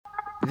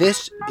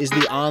This is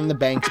the On the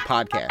Banks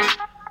podcast.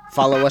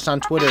 Follow us on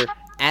Twitter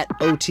at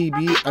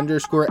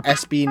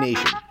OTB_SB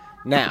Nation.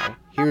 Now,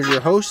 here's your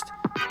host,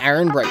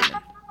 Aaron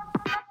Brightman.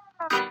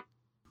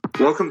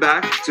 Welcome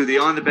back to the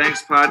On the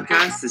Banks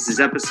podcast. This is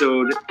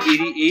episode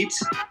 88,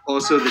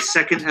 also the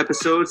second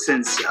episode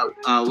since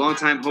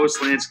longtime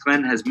host Lance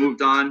Glenn has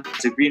moved on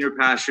to greener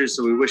pastures,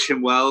 so we wish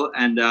him well.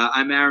 And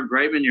I'm Aaron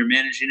Brightman, your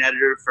managing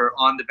editor for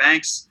On the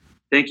Banks.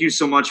 Thank you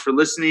so much for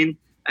listening.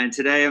 And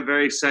today I'm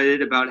very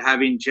excited about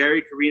having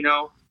Jerry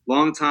Carino,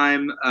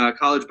 longtime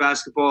college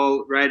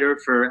basketball writer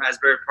for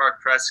Asbury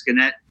Park Press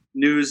Gannett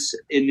News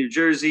in New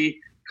Jersey,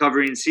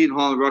 covering Seton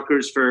Hall and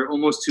Rutgers for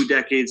almost 2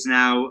 decades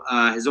now,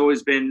 has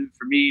always been,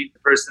 for me, the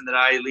person that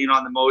I lean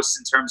on the most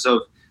in terms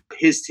of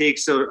his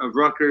takes of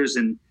Rutgers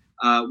and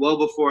well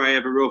before I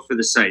ever wrote for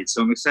the site.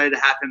 So I'm excited to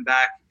have him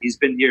back. He's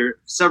been here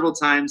several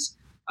times.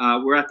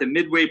 We're at the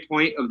midway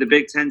point of the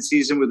Big Ten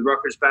season with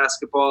Rutgers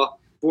basketball,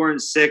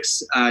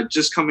 4-6,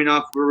 just coming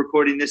off. We're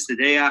recording this the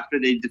day after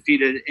they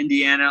defeated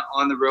Indiana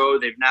on the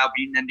road. They've now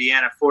beaten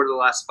Indiana 4 of the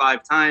last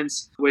 5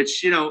 times,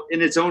 which, in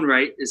its own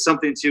right is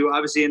something to,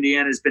 obviously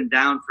Indiana has been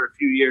down for a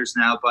few years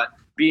now, but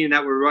being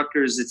that we're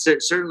Rutgers, it's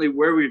certainly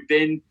where we've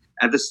been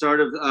at the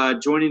start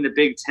of joining the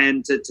Big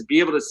Ten. To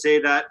be able to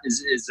say that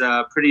is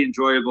pretty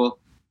enjoyable.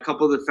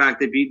 Coupled with the fact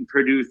they've beaten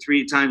Purdue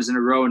 3 times in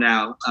a row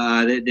now.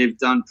 They've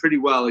done pretty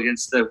well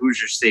against the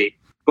Hoosier State.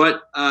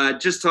 But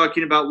just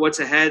talking about what's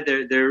ahead,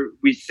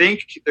 we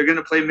think they're going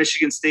to play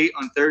Michigan State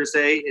on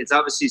Thursday. It's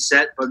obviously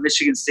set, but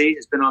Michigan State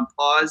has been on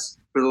pause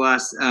for the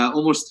last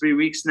almost 3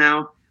 weeks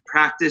now.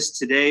 Practice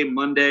today,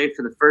 Monday,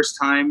 for the first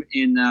time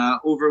in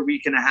over a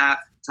week and a half.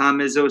 Tom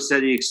Izzo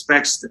said he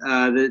expects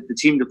the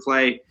team to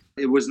play.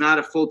 It was not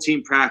a full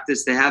team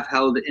practice. They have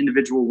held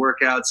individual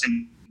workouts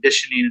and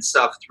conditioning and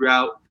stuff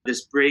throughout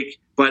this break.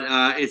 But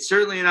it's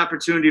certainly an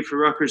opportunity for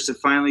Rutgers to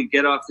finally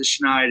get off the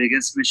schneid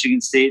against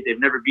Michigan State. They've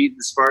never beaten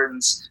the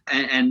Spartans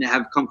and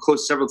have come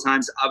close several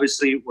times.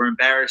 Obviously, were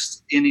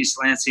embarrassed in East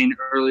Lansing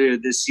earlier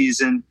this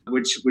season,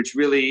 which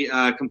really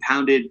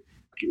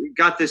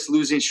got this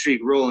losing streak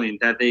rolling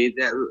that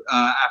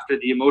after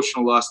the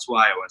emotional loss to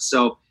Iowa.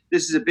 So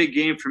this is a big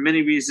game for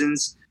many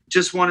reasons.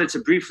 Just wanted to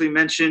briefly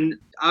mention,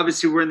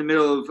 obviously, we're in the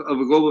middle of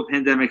a global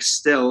pandemic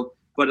still,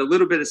 but a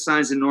little bit of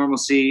signs of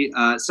normalcy.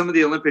 Some of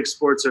the Olympic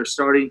sports are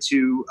starting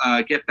to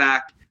get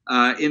back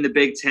in the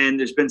Big Ten.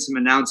 There's been some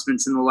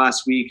announcements in the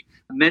last week.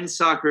 Men's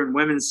soccer and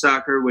women's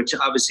soccer, which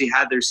obviously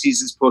had their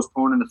seasons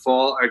postponed in the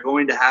fall, are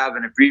going to have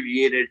an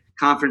abbreviated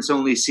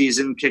conference-only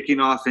season kicking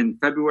off in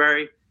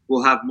February.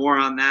 We'll have more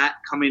on that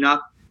coming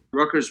up.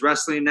 Rutgers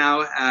wrestling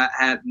now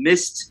have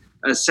missed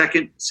a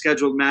second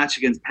scheduled match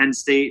against Penn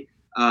State,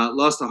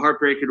 lost a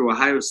heartbreaker to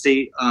Ohio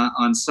State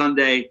on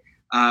Sunday.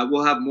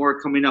 We'll have more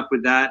coming up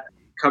with that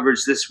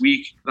coverage this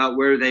week about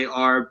where they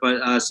are,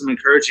 but some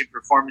encouraging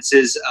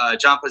performances.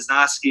 John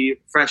Poznowski,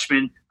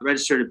 freshman,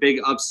 registered a big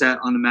upset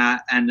on the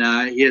mat, and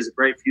he has a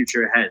bright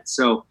future ahead.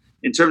 So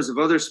in terms of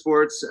other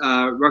sports,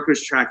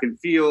 Rutgers track and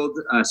field,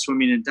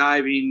 swimming and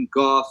diving,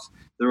 golf,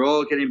 they're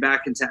all getting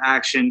back into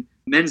action.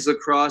 Men's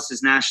lacrosse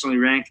is nationally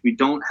ranked. We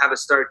don't have a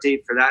start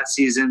date for that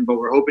season, but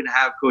we're hoping to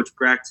have Coach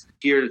Brecht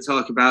here to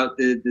talk about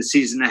the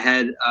season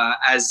ahead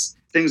as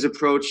things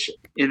approach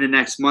in the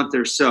next month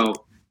or so.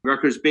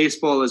 Rutgers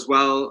baseball as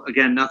well.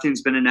 Again,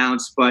 nothing's been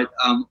announced, but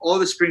all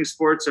the spring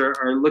sports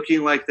are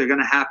looking like they're going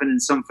to happen in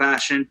some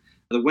fashion.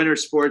 The winter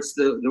sports,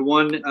 the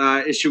one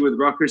issue with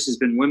Rutgers has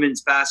been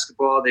women's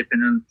basketball. They've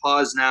been on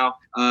pause now.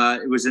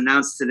 It was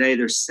announced today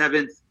their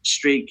 7th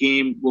straight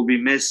game will be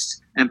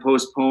missed and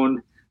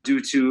postponed due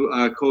to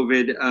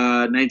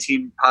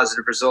COVID-19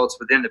 positive results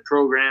within the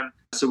program.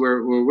 So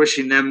we're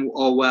wishing them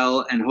all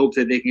well and hope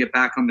that they can get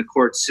back on the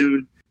court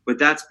soon. But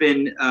that's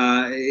been,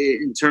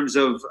 in terms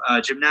of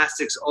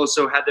gymnastics,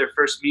 also had their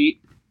first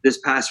meet this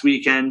past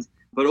weekend.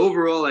 But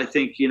overall, I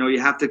think, you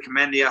have to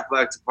commend the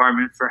athletic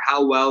department for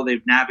how well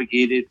they've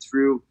navigated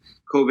through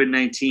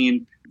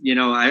COVID-19.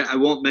 I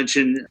won't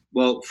mention,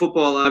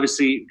 football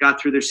obviously got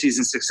through their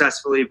season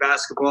successfully.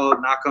 Basketball,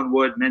 knock on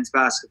wood, men's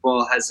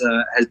basketball has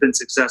been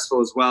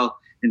successful as well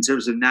in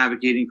terms of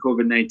navigating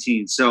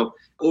COVID-19. So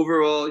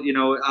overall,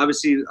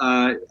 obviously,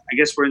 I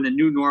guess we're in the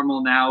new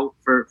normal now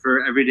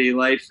for everyday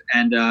life.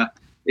 And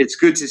it's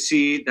good to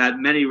see that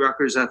many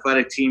Rutgers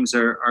athletic teams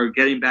are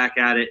getting back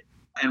at it.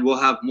 And we'll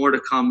have more to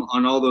come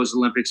on all those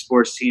Olympic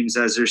sports teams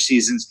as their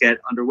seasons get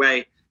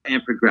underway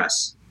and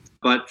progress.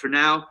 But for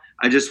now,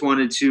 I just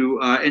wanted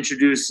to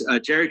introduce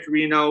Jerry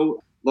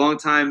Carino,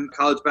 longtime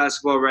college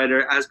basketball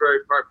writer, Asbury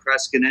Park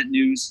Press Gannett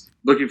News.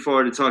 Looking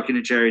forward to talking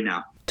to Jerry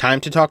now.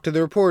 Time to talk to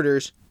the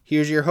reporters.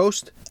 Here's your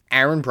host,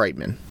 Aaron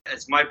Brightman.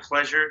 It's my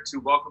pleasure to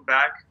welcome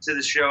back to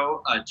the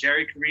show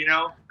Jerry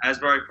Carino,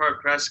 Asbury Park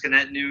Press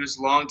Gannett News,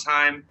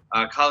 longtime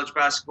college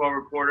basketball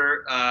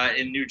reporter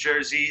in New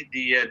Jersey,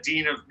 the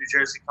Dean of New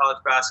Jersey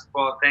College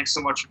Basketball. Thanks so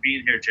much for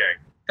being here, Jerry.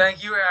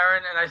 Thank you,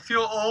 Aaron. And I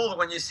feel old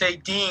when you say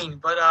Dean,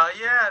 but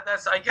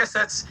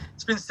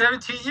it's been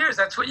 17 years.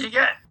 That's what you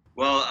get.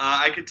 Well,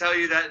 I can tell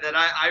you that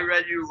I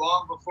read you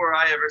long before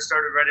I ever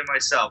started writing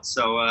myself.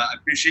 So I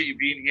appreciate you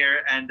being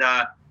here. And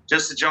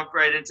just to jump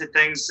right into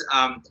things,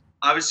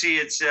 obviously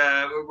it's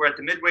we're at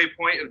the midway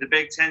point of the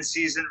Big Ten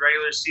season,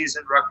 regular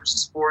season. Rutgers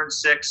is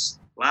 4-6.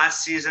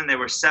 Last season they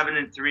were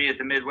 7-3 at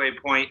the midway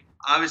point.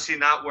 Obviously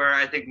not where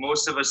I think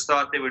most of us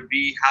thought they would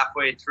be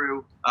halfway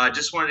through.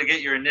 Just wanted to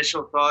get your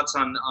initial thoughts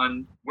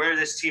on where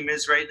this team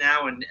is right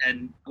now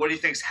and what do you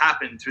think's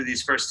happened through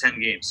these first 10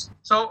 games?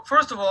 So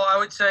first of all, I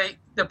would say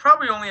they're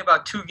probably only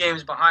about 2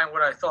 games behind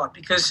what I thought,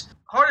 because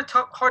hard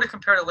to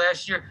compare to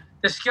last year.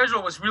 The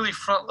schedule was really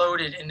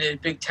front-loaded in the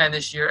Big Ten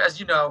this year. As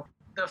you know,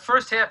 the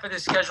first half of the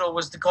schedule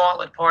was the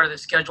gauntlet part of the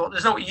schedule.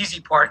 There's no easy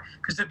part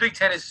because the Big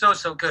Ten is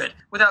so good.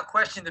 Without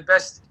question, the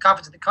best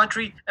conference in the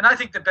country, and I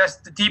think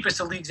the deepest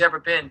the league's ever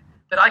been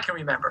that I can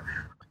remember.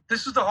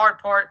 This was the hard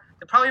part.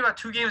 They're probably about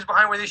 2 games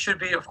behind where they should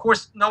be. Of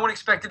course, no one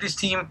expected this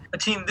team, a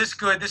team this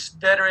good, this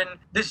veteran,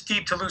 this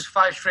deep, to lose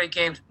 5 straight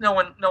games. No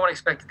one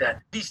expected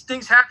that. These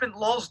things happen.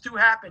 Lulls do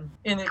happen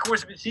in the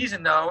course of a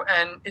season, though,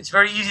 and it's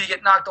very easy to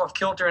get knocked off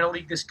kilter in a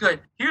league this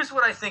good. Here's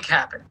what I think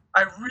happened.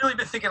 I've really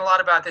been thinking a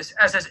lot about this,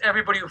 as has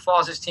everybody who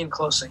follows this team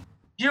closely.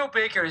 Geo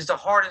Baker is the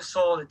heart and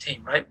soul of the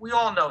team, right? We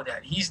all know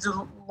that. He's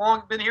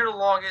been here the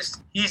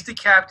longest. He's the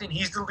captain.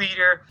 He's the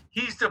leader.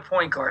 He's the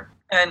point guard.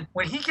 And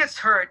when he gets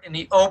hurt in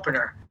the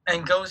opener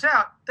and goes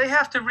out, they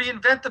have to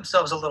reinvent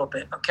themselves a little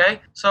bit,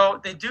 okay?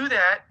 So they do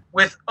that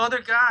with other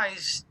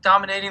guys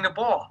dominating the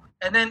ball.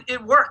 And then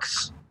it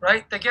works,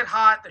 right? They get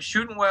hot. They're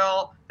shooting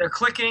well. They're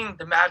clicking.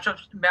 The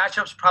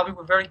matchups probably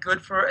were very good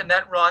in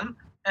that run.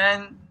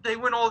 And they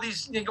win all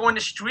these. They go on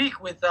the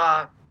streak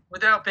without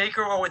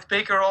Baker, or with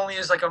Baker only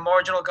as like a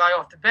marginal guy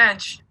off the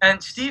bench.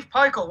 And Steve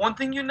Pikiell, one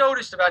thing you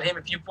noticed about him,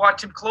 if you've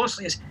watched him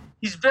closely, is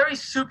he's very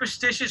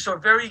superstitious or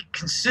very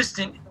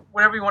consistent,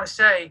 whatever you want to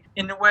say,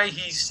 in the way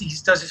he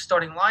does his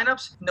starting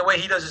lineups, in the way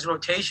he does his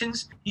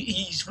rotations.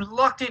 He's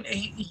reluctant.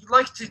 He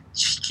likes to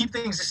keep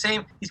things the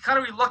same. He's kind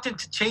of reluctant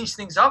to change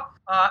things up.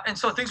 And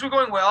so things were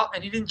going well,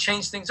 and he didn't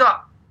change things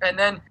up. And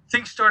then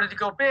things started to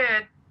go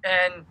bad,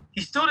 and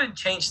he still didn't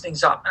change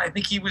things up. And I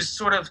think he was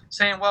sort of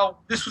saying,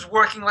 well, this was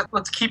working,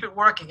 let's keep it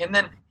working. And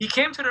then he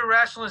came to the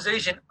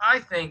rationalization, I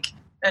think,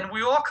 and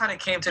we all kind of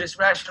came to this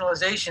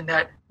rationalization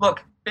that,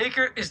 look,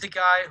 Baker is the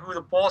guy who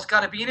the ball's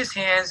got to be in his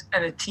hands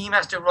and the team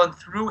has to run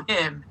through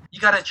him. You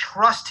got to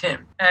trust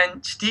him.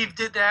 And Steve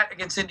did that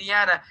against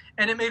Indiana,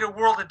 and it made a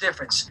world of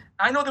difference.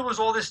 I know there was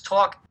all this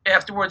talk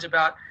afterwards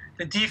about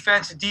the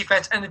defense, and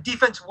the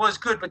defense was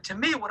good. But to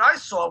me, what I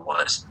saw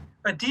was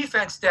a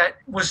defense that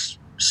was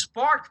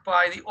sparked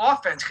by the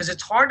offense, because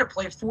it's hard to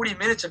play 40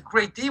 minutes of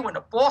great D when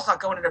the ball's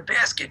not going in the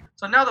basket.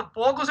 So now the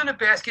ball goes in the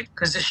basket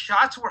because the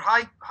shots were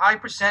high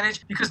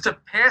percentage, because the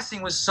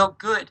passing was so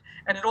good,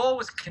 and it all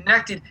was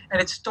connected,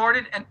 and it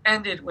started and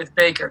ended with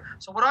Baker.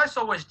 So what I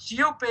saw was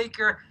Geo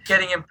Baker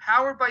getting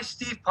empowered by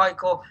Steve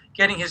Pikiell,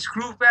 getting his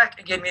groove back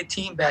and getting the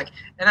team back,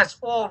 and that's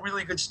all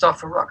really good stuff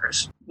for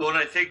Rutgers. Well, and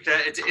I think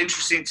that it's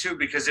interesting, too,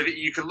 because if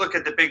you can look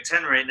at the Big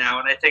Ten right now,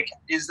 and I think,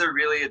 is there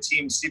really a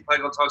team, Steve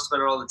Pikiell talks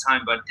about it all the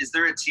time, but is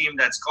there a team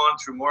that's gone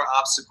through more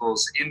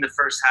obstacles in the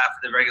first half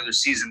of the regular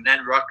season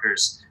than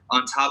Rutgers,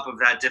 on top of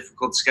that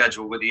difficult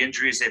schedule with the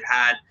injuries they've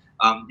had?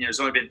 There's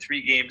only been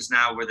 3 games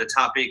now where the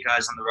top 8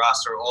 guys on the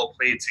roster all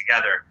played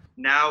together.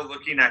 Now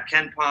looking at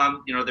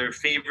KenPom, they're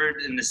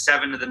favored in the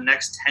 7 of the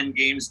next 10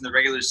 games in the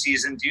regular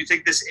season. Do you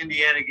think this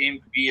Indiana game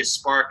could be a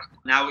spark?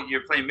 Now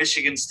you're playing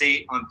Michigan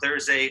State on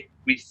Thursday.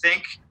 We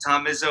think,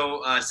 Tom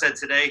Izzo said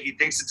today, he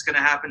thinks it's going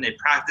to happen. They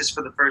practiced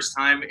for the first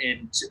time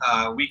in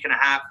a week and a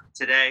half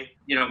today.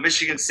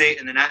 Michigan State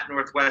and then at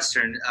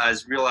Northwestern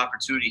is real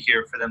opportunity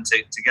here for them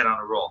to get on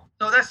a roll.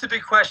 So that's the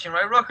big question,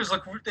 right? Rutgers,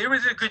 they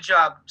really did a good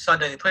job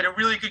Sunday. They played a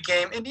really good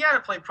game. Indiana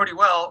played pretty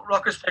well.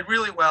 Rutgers played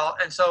really well.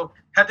 And so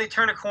have they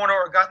turned a corner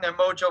or gotten their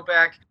mojo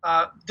back?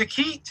 The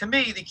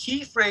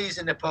key phrase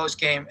in the post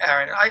game,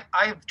 Aaron,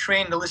 I've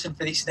trained to listen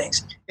for these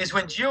things, is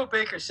when Geo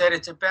Baker said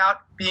it's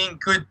about being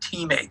good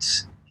teammates.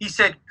 He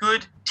said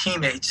good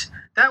teammates.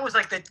 That was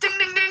like the ding,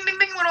 ding, ding, ding,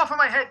 ding went off in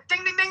my head.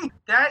 Ding, ding, ding.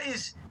 That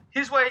is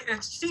his way.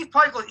 And Steve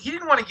Pikiell, he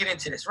didn't want to get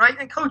into this, right?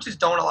 And coaches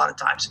don't a lot of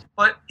times.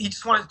 But he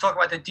just wanted to talk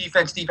about the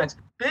defense.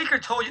 Baker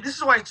told you, this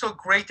is why it's so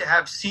great to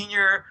have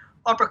senior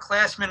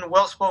upperclassmen,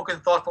 well-spoken,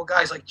 thoughtful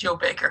guys like Geo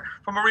Baker.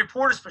 From a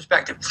reporter's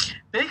perspective,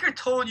 Baker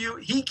told you,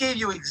 he gave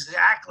you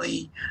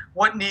exactly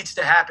what needs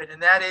to happen,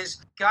 and that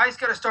is guys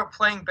got to start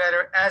playing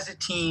better as a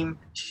team,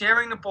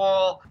 sharing the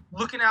ball,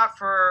 looking out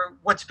for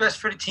what's best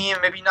for the team,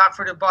 maybe not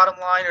for the bottom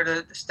line or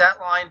the stat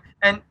line.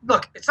 And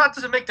look, it's not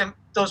doesn't make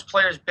those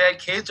players bad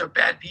kids or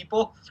bad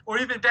people or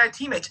even bad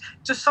teammates.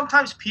 Just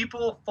sometimes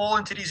people fall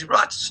into these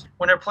ruts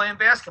when they're playing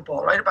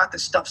basketball, right, about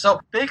this stuff. So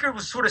Baker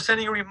was sort of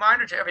sending a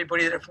reminder to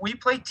everybody that if we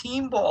play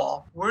team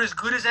ball, we're as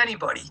good as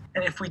anybody.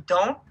 And if we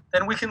don't,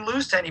 then we can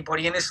lose to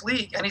anybody in this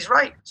league. And he's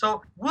right.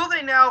 So will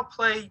they now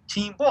play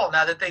team ball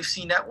now that they've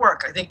seen that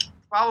work? I think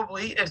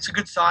probably it's a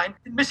good sign.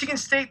 Michigan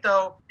State,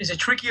 though, is a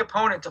tricky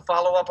opponent to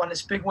follow up on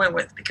this big win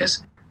with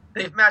because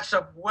they've matched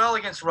up well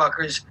against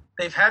Rutgers.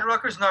 They've had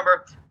Rutgers'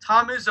 number.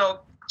 Tom Izzo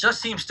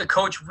just seems to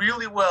coach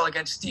really well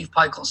against Steve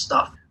Pikiell's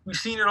stuff. We've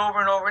seen it over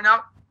and over.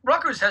 Now,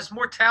 Rutgers has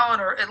more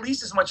talent, or at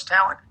least as much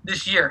talent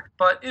this year.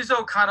 But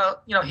Izzo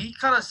he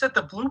kind of set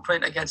the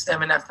blueprint against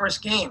them in that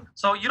first game.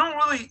 So you don't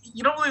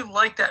really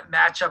like that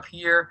matchup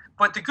here.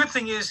 But the good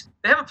thing is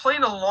they haven't played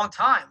in a long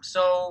time.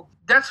 So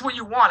that's what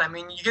you want. I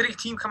mean, you get a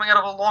team coming out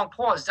of a long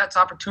pause. That's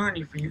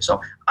opportunity for you.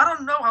 So I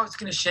don't know how it's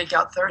going to shake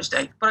out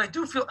Thursday. But I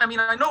do feel,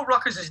 I know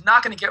Rutgers is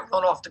not going to get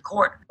run off the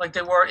court like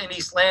they were in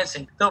East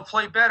Lansing. They'll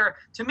play better.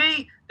 To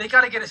me, they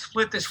got to get a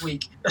split this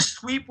week. A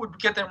sweep would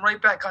get them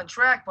right back on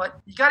track, but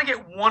you got to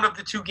get one of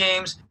the two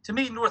games. To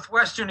me,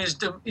 Northwestern is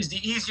the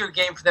easier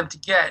game for them to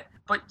get.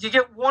 But you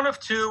get one of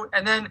two,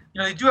 and then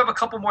they do have a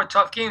couple more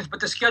tough games, but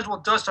the schedule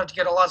does start to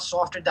get a lot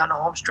softer down the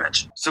home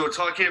stretch. So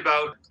talking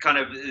about kind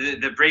of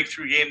the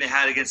breakthrough game they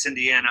had against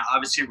Indiana,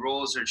 obviously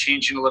roles are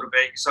changing a little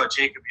bit. You saw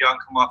Jacob Young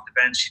come off the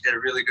bench. He did a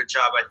really good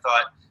job, I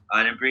thought,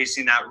 in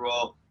embracing that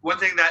role. One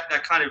thing that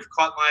kind of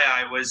caught my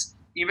eye was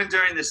even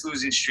during this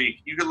losing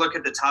streak, you could look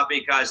at the top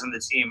 8 guys on the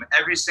team.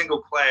 Every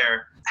single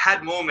player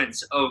had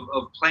moments of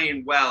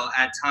playing well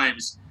at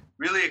times,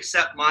 really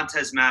except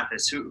Montez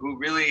Mathis, who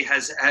really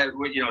has had,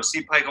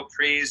 Steve Peichel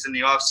praised in the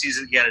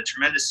offseason. He had a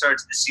tremendous start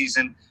to the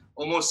season,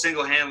 almost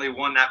single-handedly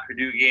won that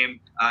Purdue game.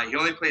 He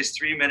only plays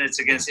 3 minutes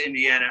against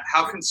Indiana.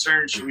 How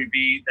concerned should we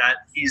be that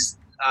he's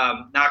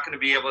not going to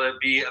be able to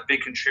be a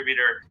big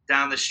contributor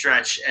down the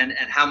stretch, and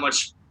how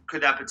much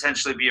could that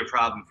potentially be a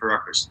problem for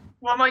Rutgers?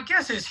 Well, my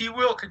guess is he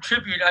will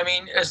contribute. I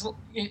mean, as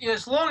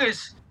long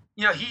as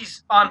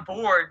he's on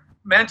board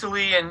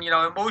mentally and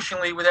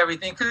emotionally with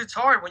everything, because it's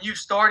hard when you've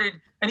started,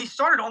 and he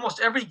started almost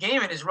every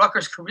game in his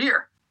Rutgers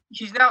career.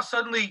 He's now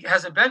suddenly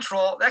has a bench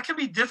role. That can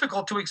be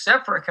difficult to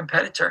accept for a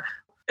competitor.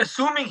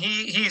 Assuming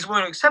he's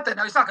willing to accept that.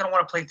 Now, he's not going to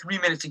want to play 3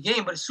 minutes a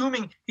game, but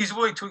assuming he's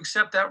willing to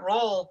accept that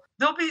role,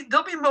 there'll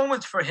be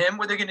moments for him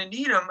where they're going to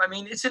need him. I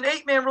mean, it's an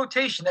 8-man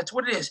rotation. That's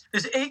what it is.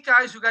 There's 8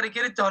 guys who got to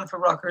get it done for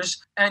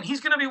Rutgers, and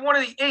he's going to be one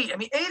of the 8. I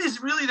mean, 8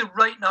 is really the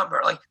right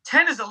number. Like,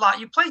 10 is a lot.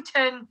 You play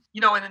 10,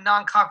 in a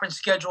non-conference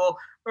schedule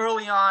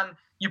early on.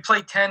 You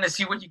play 10 to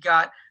see what you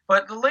got.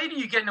 But the later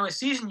you get into a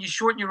season, you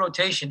shorten your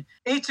rotation.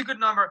 8's a good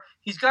number.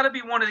 He's got to be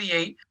one of the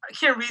 8. I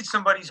can't read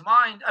somebody's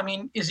mind. I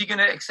mean, is he going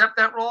to accept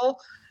that role?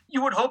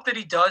 You would hope that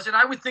he does, and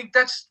I would think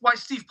that's why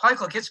Steve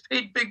Peichel gets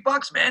paid big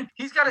bucks, man.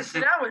 He's got to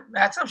sit down with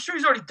Matt. I'm sure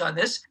he's already done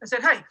this and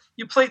said, hey,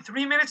 you played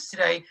 3 minutes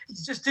today. It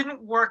just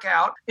didn't work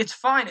out. It's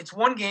fine. It's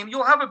one game.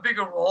 You'll have a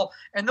bigger role,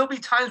 and there'll be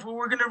times where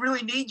we're going to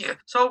really need you.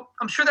 So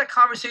I'm sure that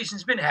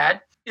conversation's been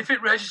had. If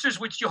it registers,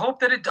 which you hope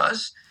that it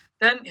does,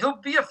 then he'll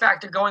be a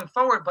factor going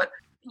forward. But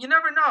you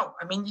never know.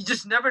 I mean, you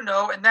just never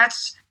know, and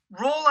that's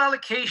role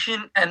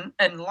allocation and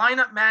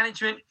lineup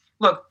management.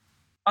 Look,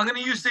 I'm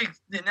going to use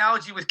the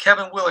analogy with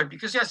Kevin Willard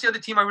because that's the other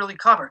team I really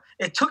cover.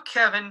 It took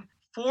Kevin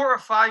 4 or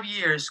 5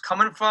 years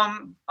coming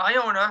from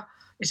Iona.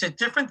 It's a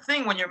different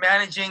thing when you're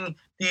managing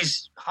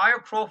these higher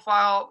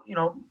profile,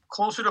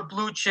 closer to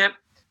blue chip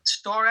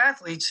star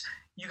athletes.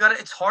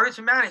 It's harder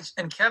to manage.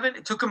 And Kevin,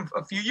 it took him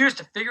a few years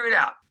to figure it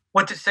out.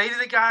 What to say to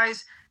the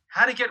guys,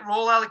 how to get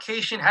role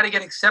allocation, how to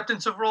get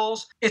acceptance of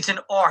roles. It's an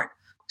art.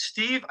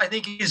 Steve, I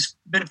think he's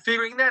been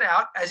figuring that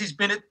out as he's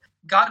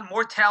gotten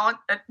more talent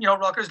at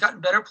Rutgers,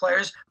 gotten better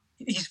players.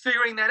 He's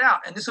figuring that out,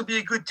 and this will be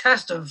a good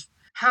test of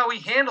how he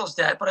handles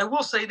that. But I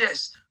will say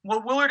this: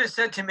 what Willard has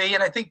said to me,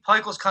 and I think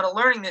Peichel's kind of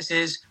learning this,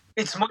 is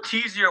it's much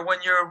easier when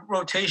your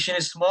rotation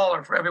is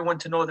smaller for everyone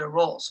to know their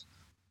roles.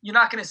 You're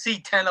not going to see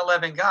 10,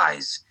 11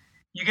 guys.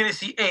 You're going to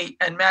see 8,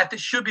 and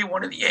Mathis should be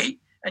one of the 8,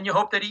 and you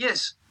hope that he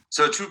is.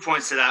 So 2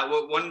 points to that.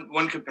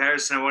 One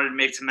comparison I wanted to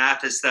make to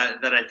Mathis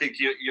that I think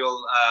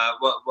you'll I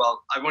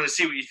want to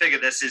see what you think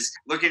of this is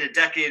looking a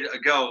decade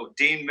ago,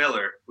 Dane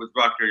Miller with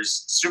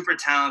Rutgers, super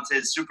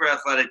talented, super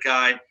athletic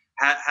guy,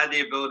 had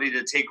the ability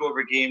to take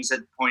over games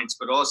at points,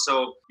 but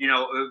also,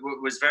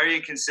 was very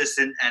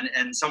inconsistent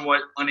and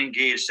somewhat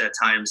unengaged at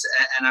times.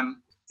 And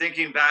I'm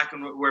thinking back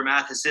on where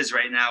Mathis is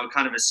right now,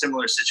 kind of a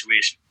similar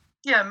situation.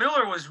 Yeah,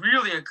 Miller was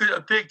really a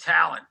big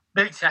talent.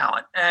 Big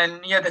talent.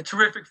 And he had a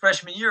terrific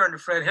freshman year under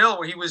Fred Hill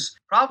where he was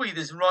probably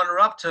this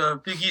runner-up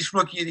to Big East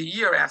Rookie of the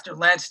Year after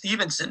Lance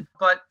Stevenson.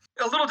 But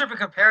a little different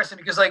comparison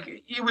because,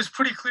 it was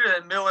pretty clear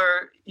that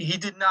Miller, he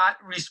did not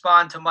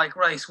respond to Mike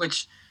Rice,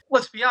 which,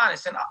 let's be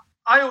honest, and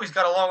I always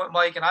got along with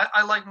Mike, and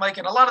I like Mike,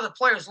 and a lot of the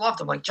players loved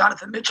him, like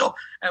Jonathan Mitchell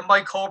and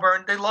Mike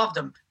Colburn. They loved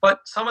him.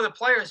 But some of the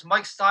players,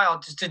 Mike's style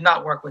just did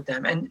not work with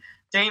them. And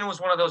Dane was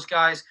one of those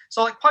guys.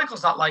 So,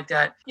 Peichel's not like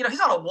that. He's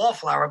not a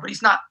wallflower, but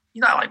he's not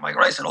like Mike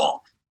Rice at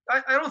all.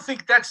 I don't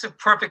think that's a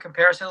perfect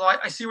comparison.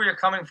 I see where you're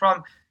coming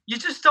from. You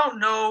just don't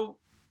know,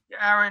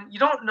 Aaron. You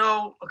don't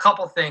know a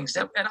couple things,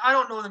 and I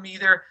don't know them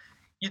either.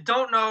 You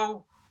don't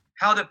know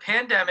how the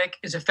pandemic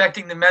is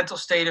affecting the mental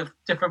state of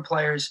different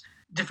players.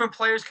 Different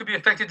players could be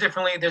affected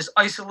differently. There's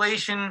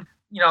isolation,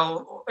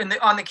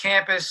 on the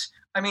campus.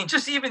 I mean,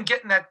 just even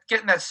getting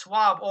that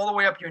swab all the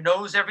way up your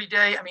nose every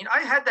day. I mean,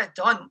 I had that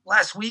done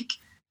last week.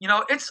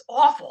 It's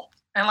awful.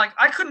 And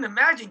I couldn't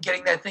imagine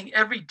getting that thing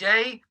every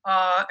day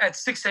at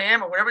 6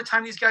 a.m. or whatever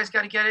time these guys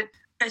got to get it.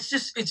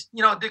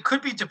 There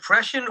could be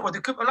depression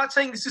I'm not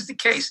saying this is the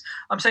case.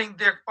 I'm saying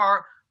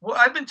what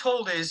I've been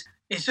told is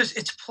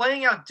it's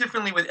playing out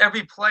differently with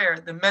every player,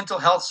 the mental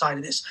health side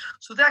of this.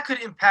 So that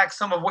could impact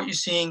some of what you're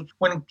seeing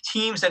when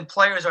teams and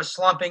players are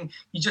slumping.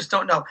 You just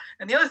don't know.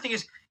 And the other thing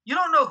is, you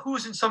don't know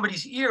who's in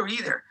somebody's ear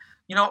either.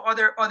 Are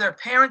there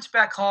parents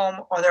back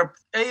home? Are there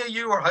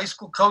AAU or high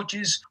school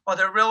coaches? Are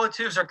there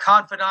relatives or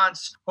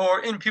confidants who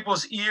are in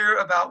people's ear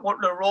about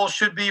what their role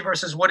should be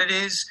versus what it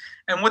is,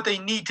 and what they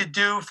need to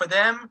do for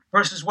them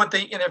versus what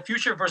they in their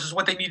future versus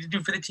what they need to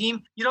do for the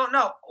team? You don't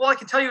know. All I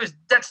can tell you is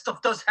that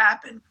stuff does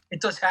happen. It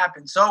does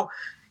happen. So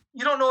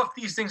you don't know if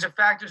these things are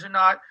factors or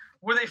not.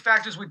 Were they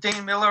factors with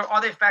Dane Miller?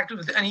 Are they factors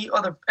with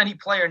any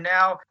player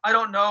now? I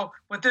don't know.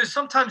 But there's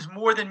sometimes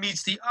more than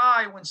meets the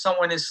eye when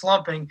someone is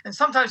slumping. And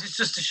sometimes it's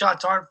just the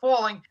shots aren't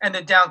falling and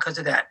they're down because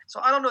of that.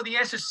 So I don't know the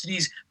answers to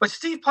these. But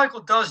Steve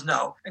Peichel does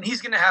know. And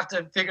he's going to have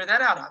to figure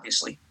that out,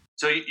 obviously.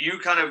 So you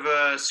kind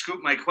of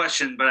scooped my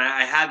question, but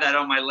I had that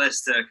on my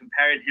list,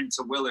 comparing him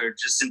to Willard,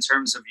 just in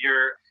terms of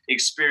your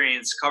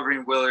experience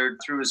covering Willard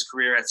through his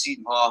career at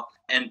Seton Hall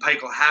and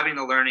Peichel having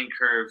a learning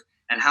curve.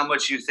 And how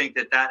much you think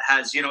that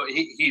has,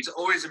 he's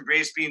always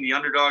embraced being the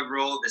underdog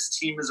role. This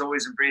team has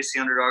always embraced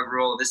the underdog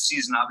role. This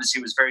season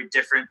obviously was very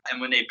different.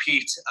 And when they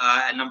peaked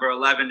at number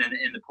 11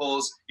 in the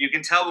polls, you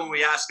can tell when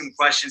we ask him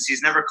questions,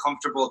 he's never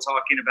comfortable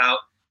talking about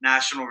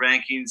national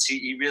rankings.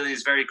 He really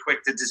is very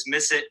quick to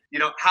dismiss it.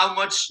 How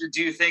much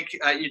do you think,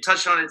 you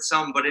touched on it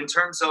some, but in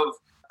terms of,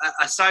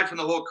 aside from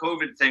the whole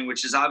COVID thing,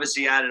 which has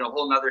obviously added a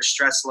whole nother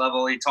stress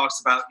level, he talks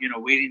about,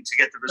 waiting to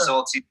get the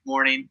results each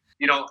morning.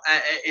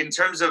 In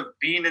terms of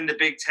being in the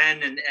Big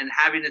Ten and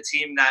having a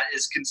team that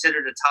is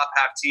considered a top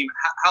half team,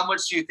 how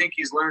much do you think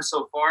he's learned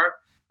so far?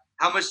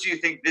 How much do you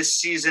think this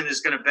season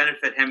is going to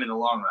benefit him in the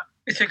long run?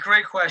 It's a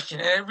great question,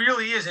 and it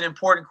really is an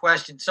important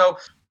question. So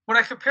when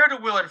I compare to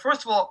Willard,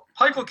 first of all,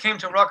 Peichel came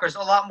to Rutgers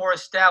a lot more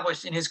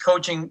established in his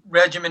coaching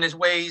regimen, his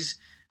ways,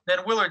 than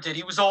Willard did.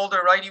 He was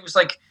older, right? He was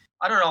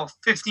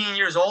 15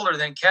 years older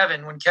than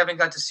Kevin when Kevin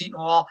got to Seton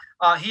Hall.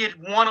 He had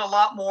won a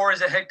lot more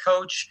as a head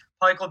coach.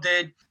 Peichel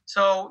did.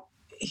 So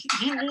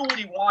he knew what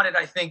he wanted,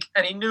 I think,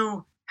 and he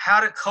knew how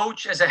to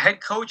coach as a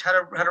head coach, how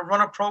to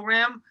run a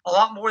program a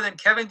lot more than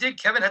Kevin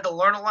did. Kevin had to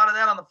learn a lot of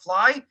that on the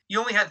fly. He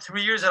only had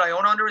 3 years at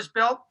Iona under his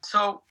belt.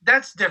 So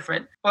that's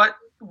different. But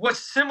what's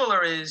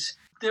similar is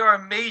there are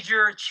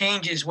major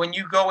changes when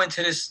you go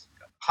into this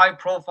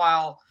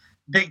high-profile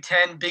Big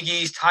Ten, Big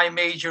East, high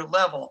major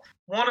level.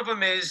 One of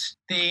them is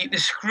the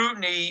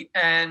scrutiny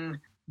and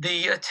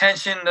the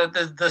attention,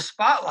 the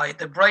spotlight,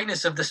 the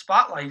brightness of the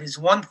spotlight is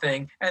one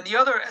thing. And the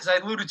other, as I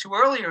alluded to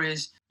earlier,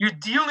 is you're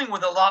dealing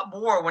with a lot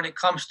more when it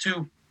comes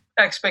to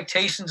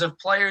expectations of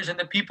players and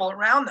the people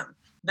around them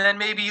than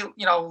maybe,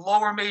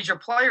 lower major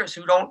players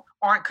who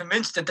aren't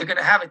convinced that they're going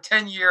to have a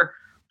 10-year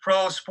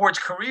pro sports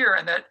career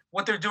and that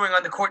what they're doing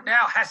on the court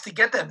now has to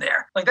get them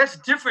there. That's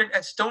different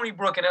at Stony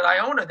Brook and at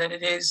Iona than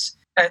it is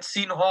at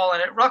Seton Hall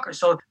and at Rutgers.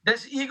 So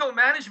there's ego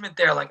management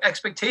there,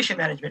 expectation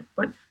management.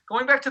 But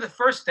going back to the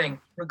first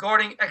thing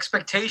regarding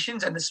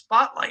expectations and the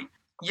spotlight,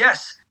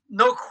 yes,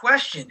 no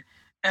question.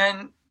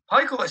 And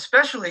Peichel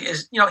especially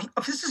is,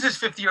 this is his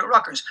fifth year at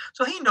Rutgers,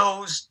 so he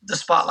knows the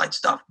spotlight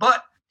stuff.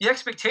 But the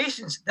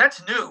expectations,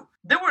 that's new.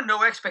 There were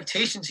no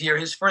expectations here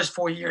his first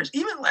 4 years.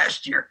 Even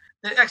last year,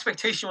 the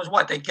expectation was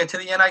what? They'd get to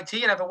the NIT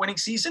and have a winning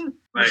season?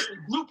 Right. They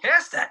blew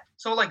past that.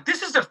 So,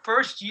 this is the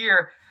first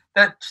year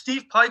that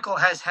Steve Peichel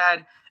has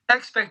had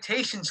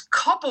expectations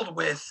coupled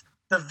with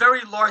the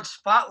very large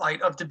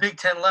spotlight of the Big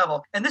Ten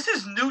level. And this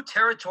is new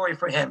territory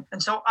for him.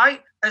 And so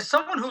as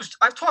someone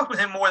I've talked with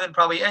him more than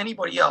probably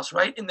anybody else,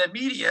 right, in the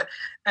media,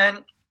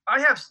 and I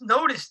have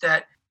noticed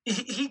that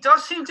he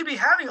does seem to be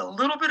having a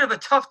little bit of a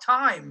tough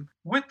time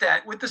with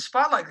the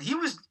spotlight.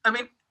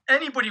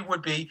 Anybody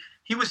would be.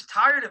 He was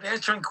tired of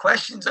answering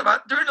questions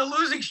during the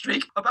losing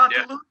streak about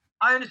the losing.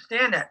 I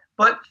understand that.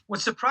 But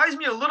what surprised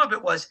me a little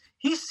bit was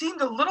he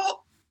seemed a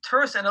little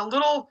terse and a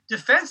little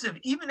defensive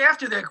even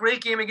after their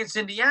great game against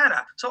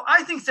Indiana. So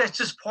I think that's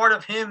just part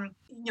of him,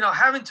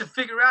 having to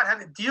figure out how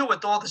to deal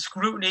with all the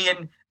scrutiny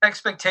and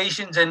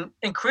expectations and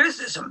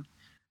criticism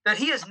that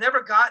he has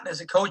never gotten as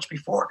a coach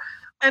before.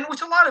 And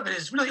which a lot of it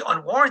is really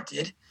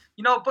unwarranted,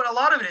 but a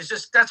lot of it is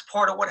just that's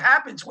part of what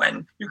happens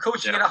when you're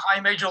coaching at a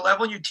high major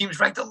level and your team's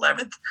ranked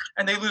 11th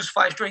and they lose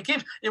 5 straight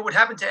games. It would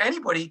happen to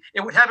anybody.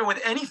 It would happen with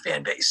any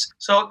fan base.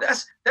 So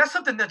that's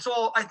something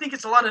I think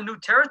it's a lot of new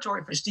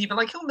territory for Steve.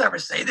 And he'll never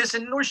say this,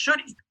 and nor should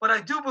he. But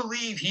I do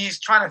believe he's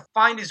trying to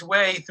find his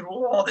way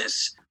through all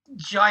this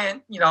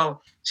giant,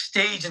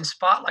 stage and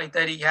spotlight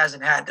that he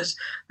hasn't had. There's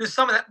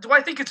some of that. Do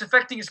I think it's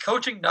affecting his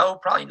coaching? No,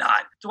 probably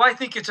not. Do I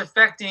think it's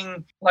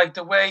affecting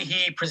the way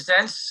he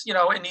presents,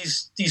 in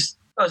these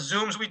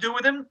Zooms we do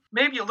with him?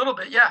 Maybe a little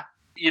bit, yeah.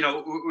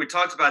 We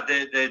talked about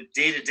the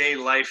day-to-day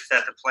life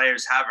that the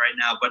players have right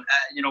now, but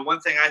one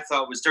thing I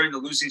thought was during the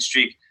losing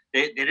streak,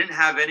 they didn't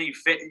have any,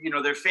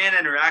 their fan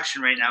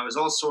interaction right now is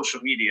all social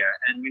media,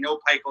 and we know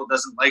Peichel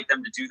doesn't like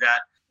them to do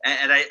that.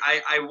 And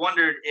I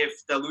wondered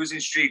if the losing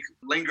streak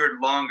lingered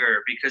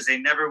longer because they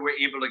never were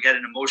able to get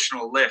an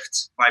emotional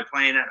lift by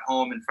playing at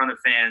home in front of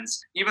fans.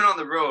 Even on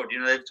the road,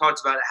 they've talked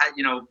about,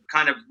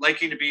 kind of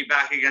liking to be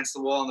back against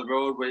the wall on the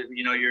road where,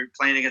 you're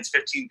playing against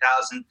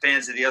 15,000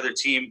 fans of the other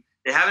team.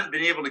 They haven't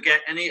been able to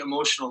get any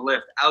emotional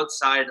lift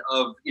outside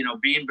of,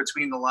 being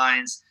between the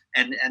lines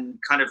and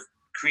kind of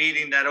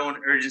creating that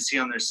own urgency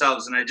on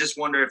themselves. And I just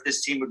wonder if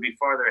this team would be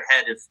farther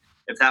ahead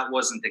if that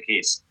wasn't the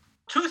case.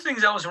 Two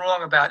things I was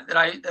wrong about that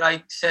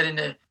I said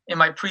in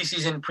my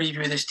preseason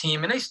preview of this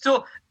team, and there's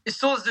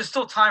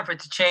still time for it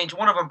to change.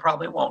 One of them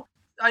probably won't.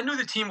 I knew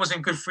the team wasn't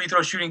a good free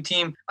throw shooting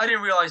team. I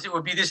didn't realize it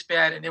would be this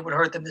bad and it would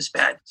hurt them this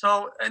bad.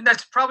 So, and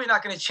that's probably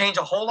not going to change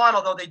a whole lot,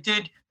 although they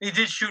did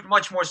shoot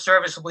much more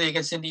serviceably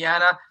against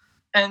Indiana,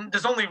 and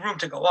there's only room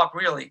to go up,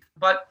 really.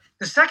 But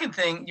the second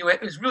thing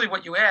is really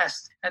what you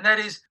asked, and that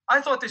is,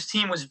 I thought this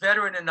team was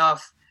veteran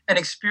enough and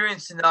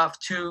experienced enough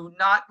to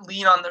not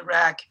lean on the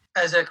rack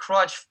as a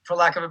crutch, for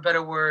lack of a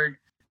better word,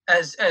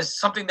 as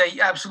something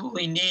they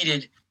absolutely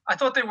needed. I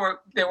thought they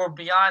were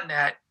beyond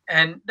that,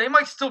 and they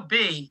might still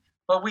be.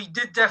 But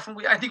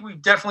I think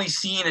we've definitely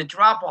seen a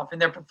drop-off in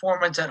their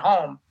performance at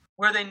home,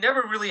 where they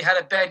never really had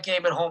a bad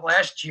game at home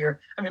last year.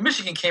 I mean,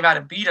 Michigan came out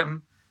and beat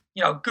them.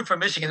 Good for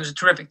Michigan. It was a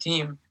terrific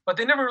team. But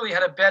they never really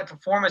had a bad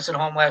performance at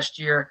home last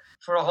year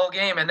for a whole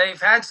game, and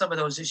they've had some of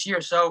those this year.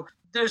 So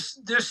there's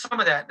some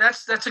of that.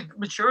 That's a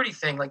maturity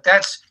thing.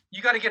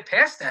 You got to get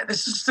past that.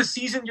 This is the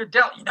season you're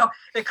dealt.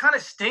 It kind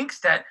of stinks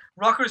that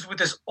Rutgers, with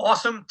this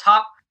awesome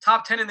top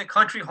 10 in the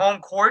country home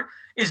court,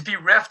 is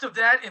bereft of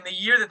that in the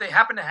year that they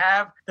happen to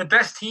have the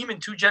best team in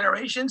 2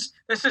 generations.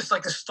 It's just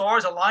like the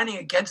stars aligning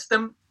against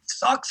them. It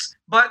sucks,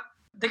 but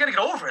they got to get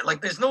over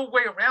it. There's no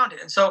way around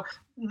it. And so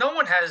no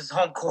one has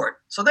home court.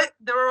 So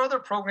there are other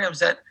programs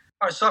that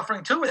are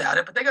suffering too without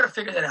it, but they got to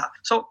figure that out.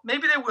 So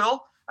maybe they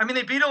will. I mean,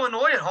 they beat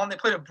Illinois at home. They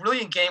played a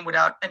brilliant game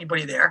without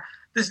anybody there.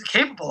 This is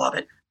capable of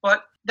it,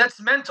 but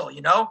that's mental,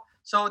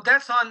 So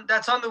that's on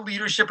the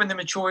leadership and the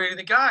maturity of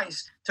the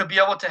guys to be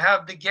able to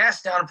have the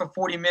gas down for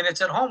 40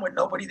 minutes at home with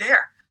nobody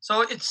there.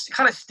 So it's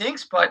kind of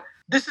stinks, but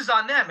this is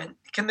on them. And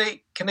can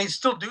they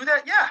still do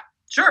that? Yeah,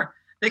 sure.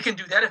 They can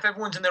do that. If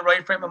everyone's in the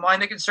right frame of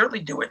mind, they can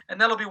certainly do it.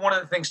 And that'll be one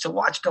of the things to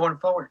watch going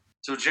forward.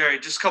 So, Jerry,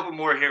 just a couple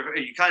more here.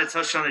 You kind of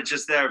touched on it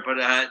just there, but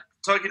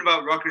talking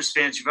about Rutgers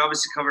fans, you've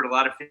obviously covered a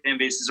lot of fan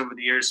bases over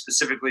the years,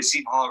 specifically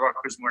Seton Hall and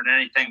Rutgers more than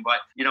anything. But,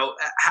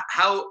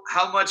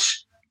 how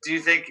much do you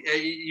think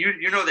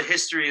you know the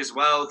history as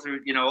well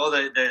through all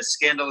the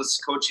scandalous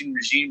coaching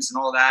regimes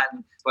and all that?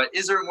 But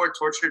is there a more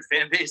tortured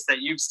fan base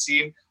that you've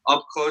seen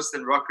up close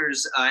than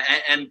Rutgers?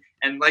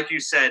 And like you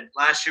said,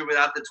 last year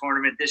without the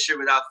tournament, this year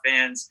without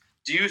fans.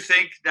 Do you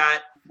think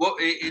that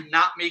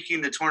not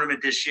making the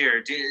tournament this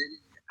year?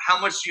 How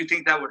much do you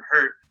think that would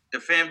hurt the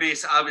fan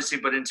base? Obviously,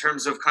 but in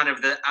terms of kind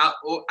of the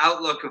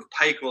outlook of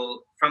Pikel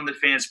from the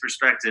fans'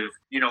 perspective,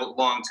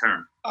 long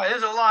term.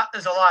 There's a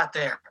lot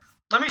there.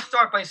 Let me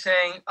start by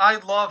saying I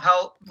love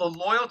how the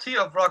loyalty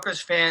of Rutgers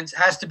fans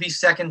has to be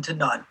second to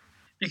none,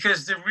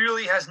 because there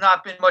really has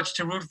not been much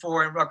to root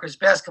for in Rutgers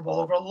basketball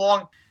over a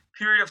long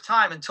period of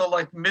time until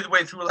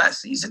midway through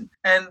last season.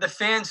 And the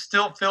fans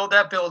still filled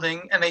that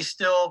building, and they're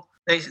still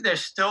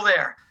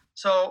there.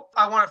 So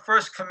I want to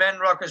first commend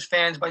Rutgers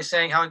fans by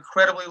saying how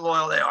incredibly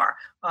loyal they are.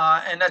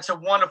 And that's a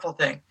wonderful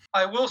thing.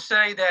 I will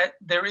say that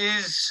there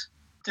is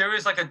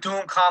like a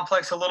doom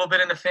complex a little bit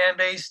in the fan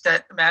base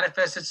that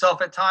manifests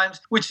itself at times,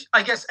 which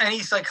I guess any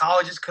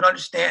psychologist could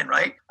understand,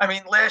 right? I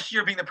mean, last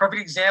year being the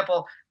perfect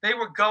example, they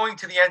were going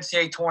to the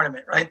NCAA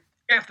tournament, right?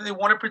 After they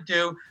won at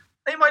Purdue,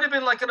 they might have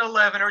been like an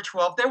 11 or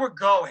 12. They were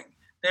going.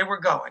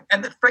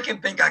 And the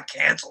freaking thing got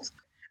canceled.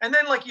 And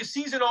then your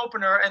season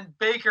opener and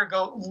Baker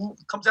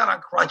comes out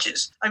on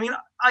crutches. I mean,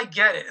 I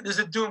get it. There's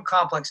a doom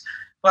complex.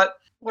 But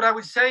what I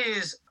would say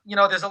is,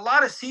 there's a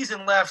lot of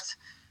season left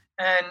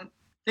and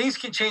things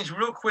can change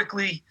real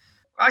quickly.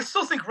 I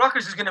still think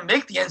Rutgers is going to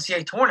make the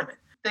NCAA tournament.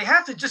 They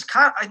have to just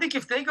I think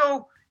if they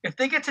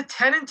get to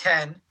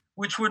 10-10,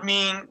 which would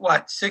mean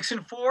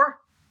 6-4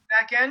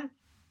 back end,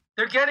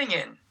 they're getting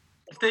in.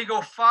 If they go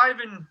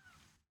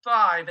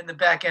 5-5 in the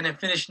back end and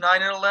finish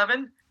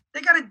 9-11, they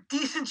got a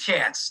decent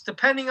chance,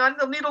 depending on,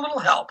 they'll need a little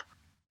help.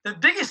 The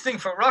biggest thing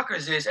for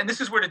Rutgers is, and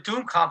this is where the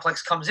doom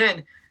complex comes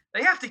in,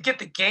 they have to get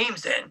the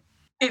games in.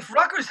 If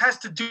Rutgers has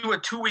to do a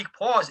 2-week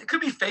pause, it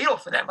could be fatal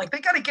for them. They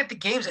got to get the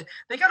games in.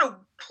 They got to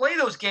play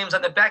those games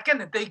on the back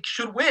end that they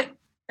should win.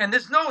 And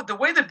the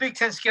way the Big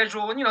Ten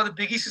schedule, and the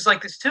Big East is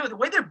like this too, the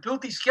way they're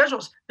built these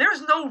schedules,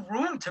 there's no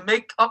room to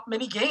make up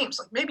many games.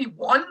 Maybe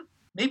 1,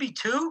 maybe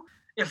 2.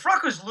 If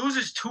Rutgers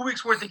loses 2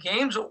 weeks worth of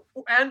games or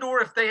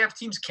if they have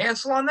teams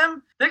cancel on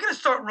them, they're going to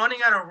start running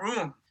out of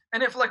room.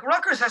 And if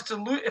Rutgers has to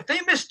lose, if they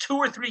miss 2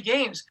 or 3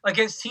 games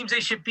against teams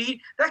they should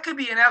beat, that could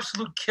be an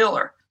absolute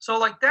killer. So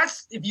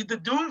the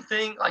doom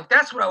thing,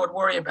 that's what I would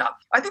worry about.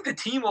 I think the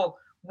team will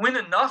win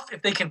enough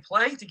if they can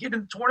play to get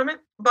in the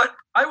tournament, but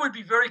I would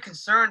be very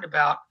concerned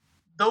about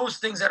those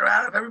things that are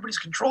out of everybody's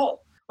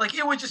control. Like,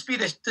 it would just be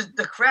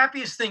the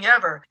crappiest thing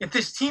ever if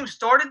this team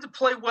started to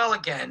play well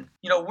again,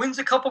 wins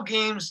a couple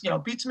games,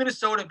 beats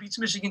Minnesota, beats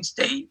Michigan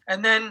State,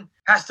 and then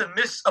has to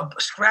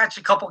scratch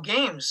a couple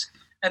games,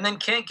 and then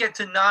can't get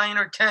to 9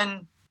 or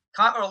 10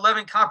 or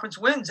 11 conference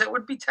wins. That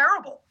would be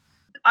terrible.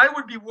 I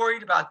would be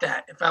worried about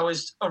that if I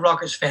was a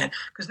Rutgers fan,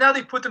 because now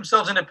they put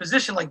themselves in a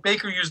position, like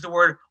Baker used the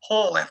word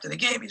hole after the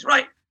game. He's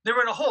right.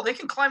 They're in a hole. They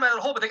can climb out of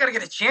the hole, but they got to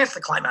get a chance to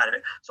climb out of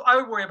it. So I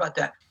would worry about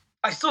that.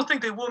 I still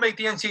think they will make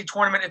the NCAA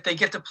tournament if they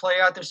get to play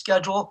out their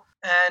schedule,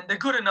 and they're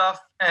good enough,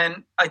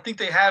 and I think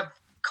they have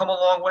come a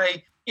long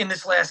way in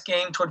this last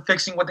game toward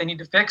fixing what they need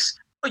to fix.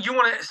 You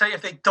want to say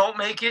if they don't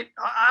make it,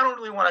 I don't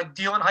really want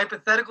to deal in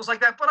hypotheticals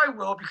like that, but I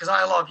will because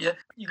I love you.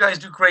 You guys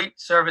do great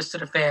service to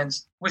the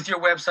fans with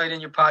your website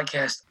and your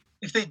podcast.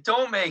 If they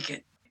don't make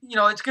it,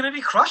 it's going to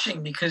be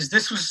crushing because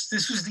this was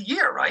the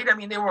year, right? I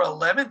mean, they were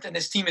 11th and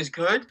this team is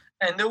good,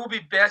 and there will be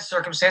bad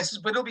circumstances,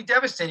 but it'll be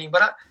devastating.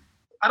 But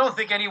I don't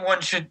think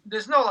anyone should.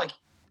 There's no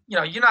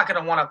you're not going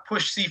to want to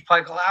push Steve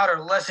Peichel out or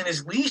lessen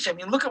his leash. I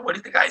mean, look at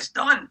what the guy's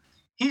done.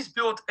 He's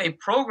built a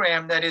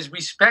program that is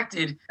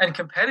respected and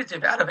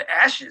competitive out of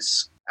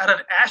ashes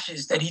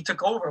that he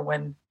took over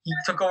when he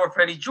took over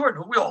for Eddie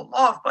Jordan, who we all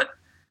love. But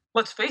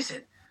let's face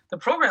it, the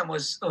program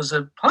was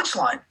a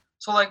punchline.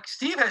 So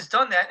Steve has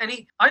done that. And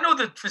I know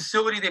the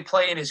facility they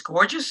play in is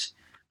gorgeous,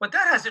 but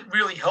that hasn't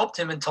really helped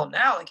him until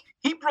now.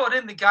 He brought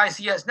in the guys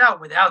he has now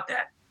without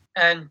that.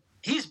 And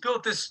he's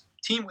built this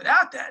team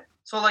without that.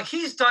 So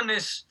he's done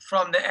this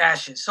from the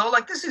ashes. So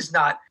this is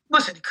not,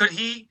 listen, could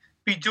he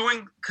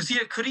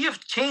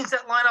have changed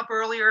that lineup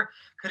earlier?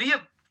 Could he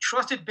have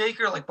trusted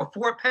Baker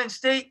before Penn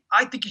State?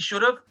 I think he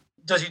should have.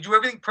 Does he do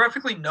everything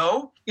perfectly?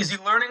 No. Is he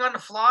learning on the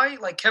fly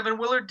like Kevin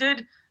Willard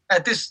did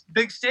at this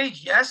big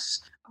stage? Yes.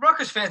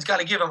 Rutgers fans got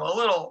to give him a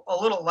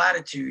little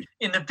latitude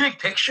in the big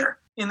picture.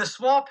 In the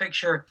small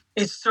picture,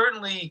 it's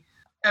certainly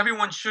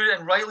everyone should,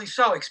 and rightly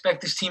so,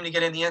 expect this team to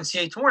get in the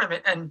NCAA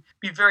tournament and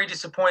be very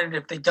disappointed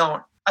if they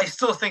don't. I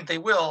still think they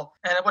will.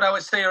 And what I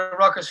would say to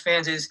Rutgers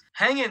fans is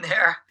hang in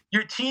there.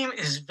 Your team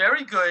is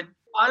very good,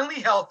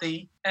 finally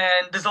healthy,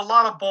 and there's a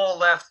lot of ball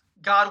left,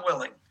 God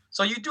willing.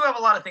 So you do have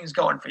a lot of things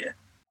going for you.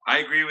 I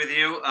agree with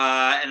you,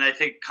 and I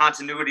think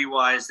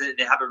continuity-wise,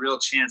 they have a real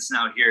chance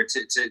now here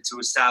to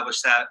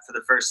establish that for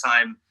the first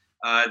time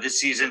this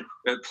season.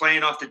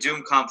 Playing off the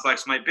Doom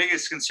complex, my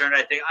biggest concern,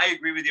 I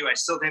agree with you. I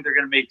still think they're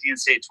going to make the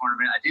NCAA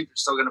tournament. I think they're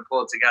still going to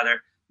pull it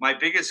together. My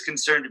biggest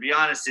concern, to be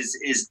honest,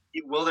 is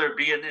will there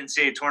be an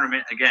NCAA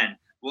tournament again?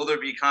 Will there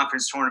be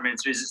conference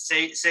tournaments?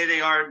 Say they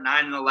are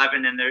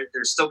 9-11 and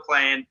they're still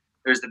playing.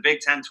 There's the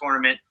Big Ten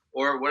tournament,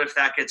 or what if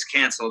that gets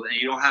canceled and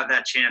you don't have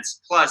that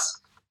chance?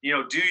 Plus, do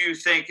you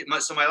think?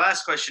 So my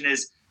last question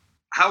is,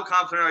 how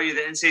confident are you the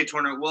NCAA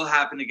tournament will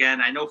happen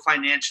again? I know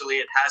financially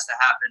it has to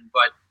happen,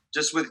 but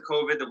just with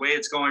COVID, the way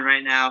it's going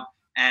right now,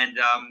 and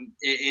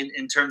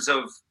in terms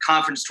of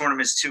conference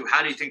tournaments too,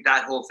 how do you think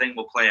that whole thing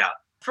will play out?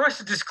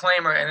 First, a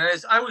disclaimer, and that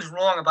is I was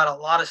wrong about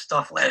a lot of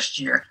stuff last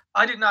year.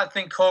 I did not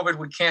think COVID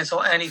would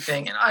cancel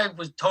anything, and I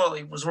was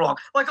totally wrong.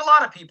 Like a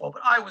lot of people,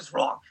 but I was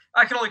wrong.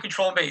 I can only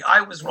control me.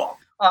 I was wrong.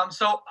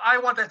 So I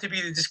want that to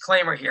be the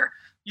disclaimer here.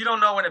 You don't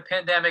know in a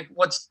pandemic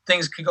what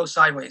things could go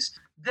sideways.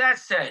 That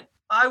said,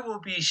 I will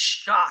be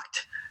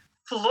shocked,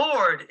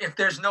 floored if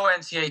there's no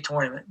NCAA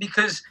tournament,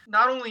 because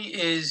not only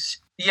is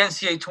the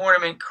NCAA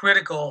tournament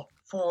critical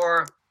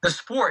for the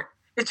sport,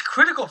 it's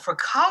critical for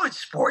college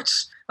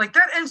sports. Like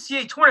that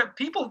NCAA tournament,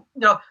 people,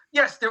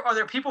 yes, there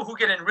are people who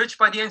get enriched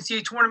by the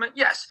NCAA tournament,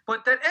 yes,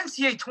 but that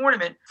NCAA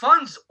tournament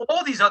funds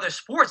all these other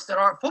sports that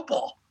aren't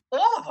football,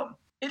 all of them.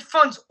 It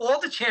funds all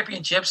the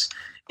championships.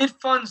 It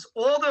funds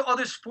all the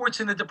other sports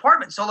in the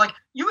department. So, like,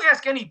 you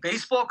ask any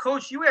baseball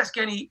coach, you ask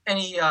any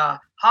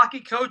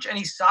hockey coach,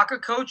 any soccer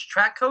coach,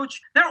 track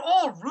coach, they're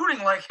all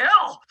rooting like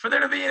hell for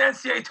there to be an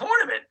NCAA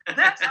tournament. And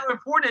that's how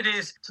important it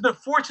is to the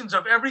fortunes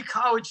of every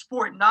college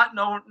sport, not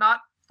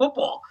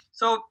football.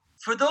 So,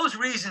 for those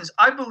reasons,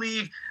 I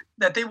believe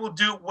that they will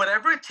do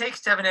whatever it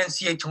takes to have an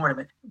NCAA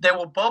tournament. They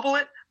will bubble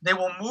it. They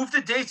will move the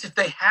dates if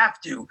they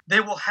have to. They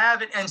will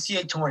have an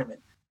NCAA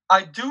tournament.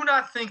 I do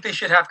not think they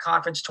should have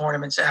conference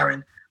tournaments,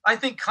 Aaron. I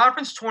think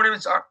conference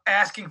tournaments are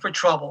asking for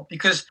trouble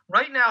because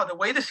right now, the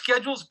way the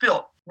schedule's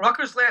built,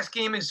 Rutgers' last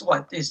game is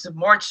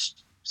March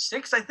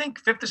 6th, I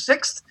think, 5th or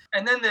 6th.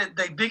 And then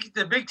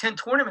the Big Ten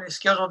tournament is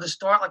scheduled to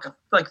start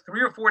like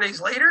 3 or 4 days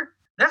later.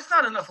 That's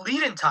not enough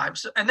lead-in time.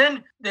 So, and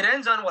then it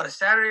ends on, a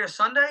Saturday or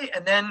Sunday?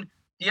 And then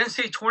the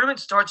NCAA tournament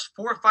starts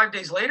 4 or 5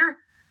 days later?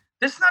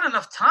 There's not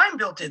enough time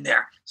built in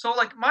there. So,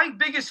 my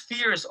biggest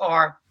fears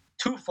are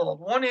twofold.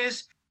 One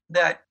is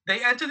that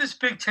they enter this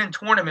Big Ten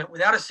tournament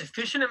without a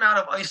sufficient amount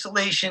of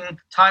isolation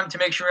time to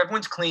make sure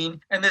everyone's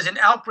clean, and there's an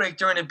outbreak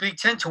during a Big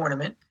Ten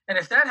tournament. And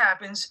if that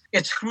happens,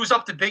 it screws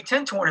up the Big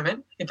Ten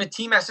tournament if a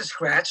team has to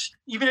scratch,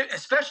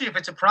 especially if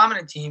it's a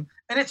prominent team,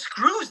 and it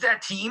screws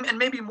that team and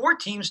maybe more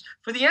teams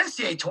for the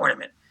NCAA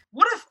tournament.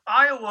 What if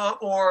Iowa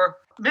or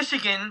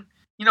Michigan,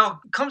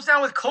 comes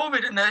down with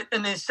COVID in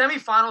the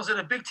semifinals of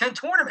the Big Ten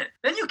tournament.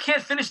 Then you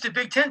can't finish the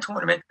Big Ten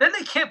tournament. Then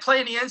they can't play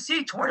in the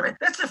NCAA tournament.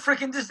 That's a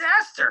freaking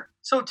disaster.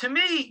 So to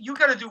me, you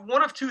got to do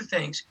one of two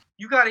things.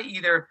 You got to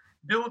either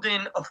build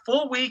in a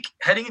full week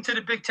heading into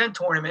the Big Ten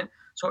tournament,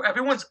 so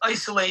everyone's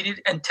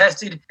isolated and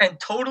tested and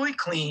totally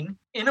clean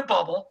in a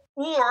bubble,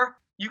 or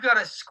you got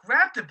to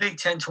scrap the Big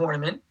Ten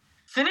tournament,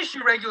 finish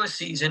your regular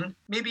season,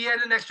 maybe add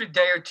an extra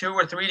day or 2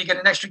 or 3 to get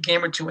an extra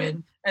game or 2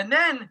 in, and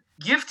then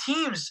give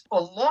teams a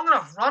long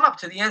enough run up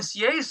to the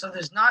NCAA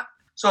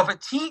so if a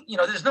team,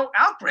 there's no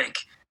outbreak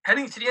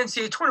heading to the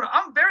NCAA tournament.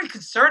 I'm very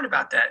concerned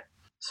about that.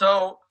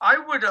 So I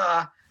would,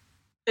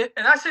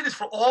 and I say this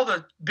for all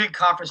the big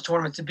conference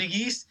tournaments, the Big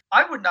East,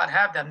 I would not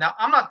have them. Now,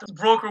 I'm not the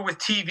broker with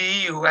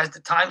TV who has the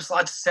time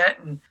slots set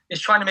and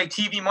is trying to make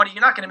TV money.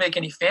 You're not going to make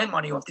any fan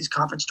money off these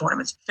conference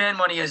tournaments. Fan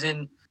money is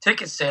in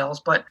ticket sales,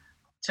 but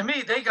to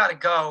me, they got to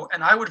go,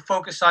 and I would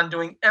focus on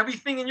doing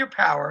everything in your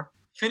power,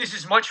 finish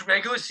as much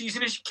regular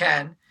season as you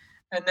can,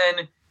 and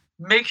then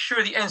make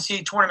sure the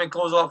NCAA tournament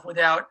goes off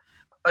without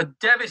a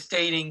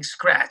devastating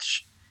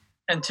scratch.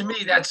 And to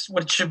me, that's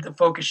what the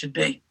focus should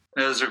be.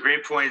 Those are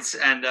great points,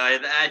 and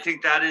I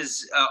think that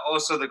is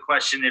also the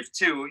question. If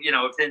the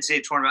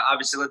NCAA tournament,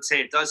 obviously, let's say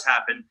it does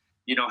happen,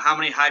 how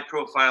many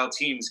high-profile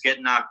teams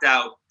get knocked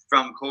out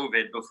from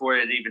COVID before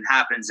it even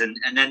happens, and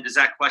then does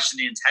that question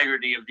the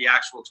integrity of the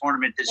actual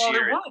tournament this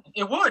year?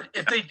 It would.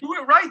 If they do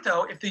it right,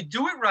 though,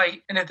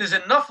 and if there's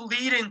enough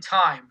lead-in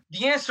time,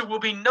 the answer will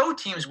be no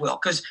teams will,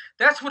 because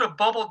that's what a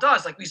bubble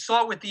does. Like we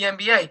saw it with the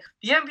NBA.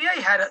 The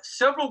NBA had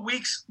several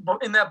weeks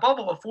in that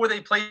bubble before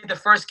they played the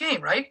first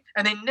game, right?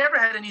 And they never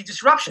had any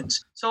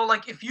disruptions. So,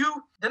 like,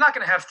 they're not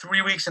going to have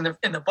 3 weeks in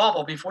the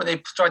bubble before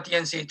they start the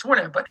NCAA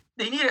tournament, but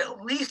they need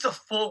at least a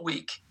full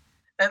week.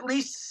 At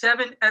least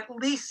seven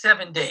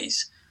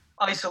days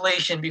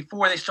isolation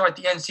before they start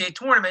the NCAA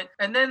tournament,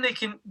 and then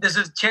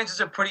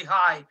chances are pretty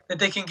high that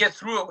they can get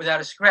through it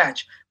without a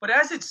scratch. But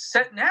as it's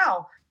set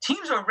now,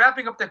 teams are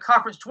wrapping up their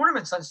conference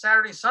tournaments on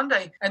Saturday,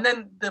 Sunday, and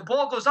then the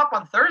ball goes up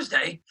on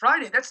Thursday,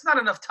 Friday. That's not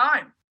enough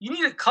time. You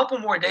need a couple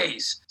more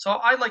days. So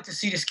I'd like to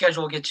see the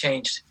schedule get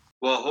changed.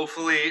 Well,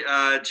 hopefully,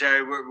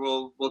 Jerry,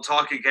 we'll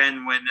talk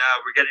again when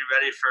we're getting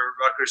ready for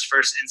Rutgers'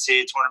 first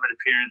NCAA tournament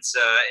appearance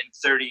in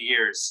 30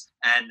 years.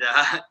 And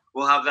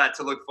we'll have that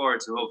to look forward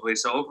to, hopefully.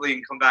 So hopefully you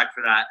can come back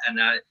for that. And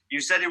you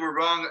said you were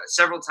wrong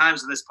several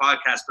times in this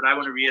podcast, but I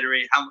want to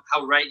reiterate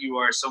how right you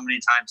are so many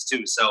times,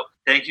 too. So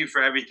thank you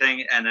for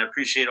everything, and I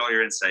appreciate all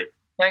your insight.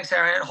 Thanks,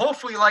 Aaron. And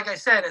hopefully, like I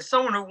said, as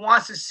someone who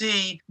wants to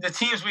see the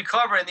teams we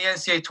cover in the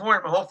NCAA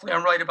tournament, hopefully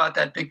I'm right about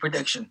that big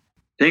prediction.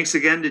 Thanks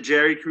again to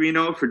Jerry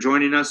Carino for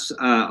joining us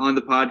on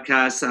the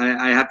podcast.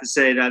 I have to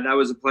say that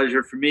was a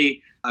pleasure for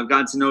me. I've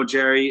gotten to know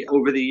Jerry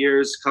over the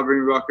years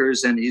covering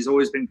Rutgers, and he's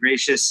always been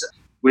gracious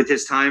with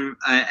his time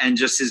and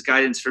just his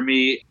guidance for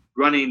me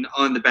running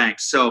on the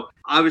banks. So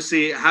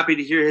obviously happy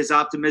to hear his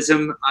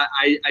optimism.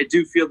 I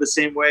do feel the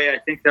same way. I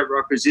think that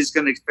Rutgers is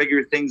going to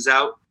figure things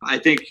out. I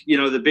think,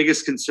 the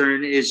biggest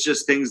concern is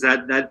just things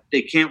that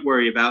they can't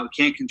worry about,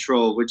 can't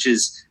control, which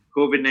is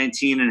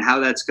COVID-19 and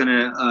how that's going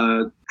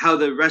to, how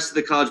the rest of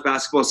the college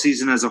basketball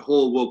season as a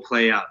whole will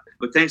play out.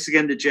 But thanks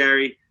again to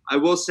Jerry. I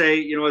will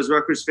say, as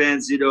Rutgers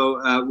fans,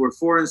 we're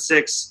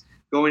 4-6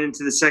 going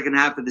into the second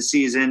half of the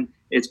season.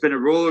 It's been a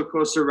roller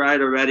coaster ride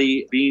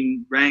already,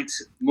 being ranked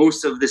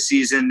most of the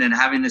season and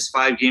having this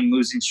 5-game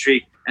losing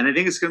streak. And I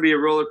think it's going to be a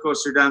roller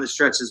coaster down the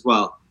stretch as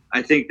well.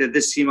 I think that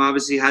this team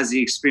obviously has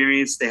the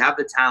experience. They have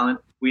the talent.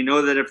 We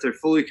know that if they're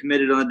fully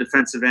committed on the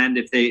defensive end,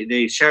 if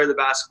they share the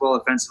basketball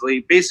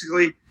offensively,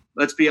 basically,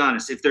 let's be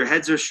honest, if their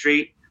heads are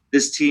straight,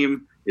 this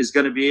team is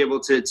going to be able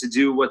to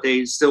do what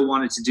they still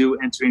wanted to do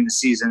entering the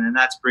season, and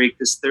that's break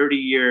this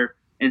 30-year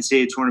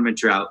NCAA tournament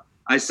drought.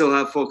 I still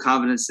have full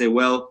confidence they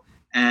will,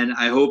 and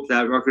I hope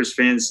that Rutgers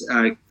fans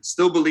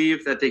still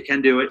believe that they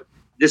can do it.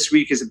 This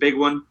week is a big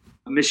one,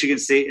 Michigan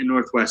State and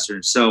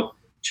Northwestern. So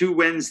 2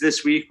 wins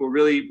this week will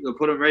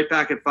put them right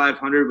back at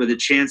 500 with a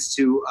chance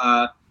to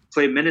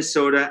play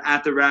Minnesota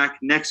at the rack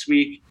next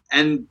week.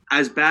 And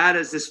as bad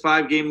as this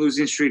 5-game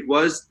losing streak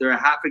was, they're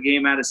a half a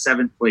game out of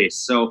 7th place.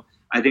 So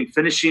I think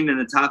finishing in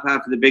the top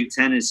half of the Big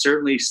Ten is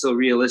certainly still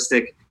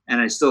realistic,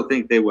 and I still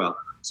think they will.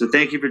 So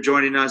thank you for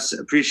joining us.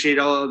 Appreciate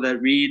all that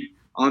read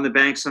On the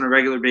Banks on a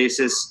regular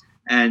basis,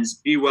 and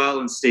be well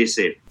and stay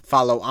safe.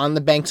 Follow On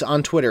the Banks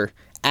on Twitter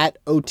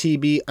at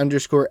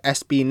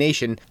 @OTB_SB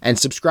Nation and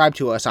subscribe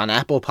to us on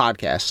Apple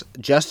Podcasts.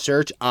 Just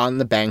search On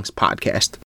the Banks Podcast.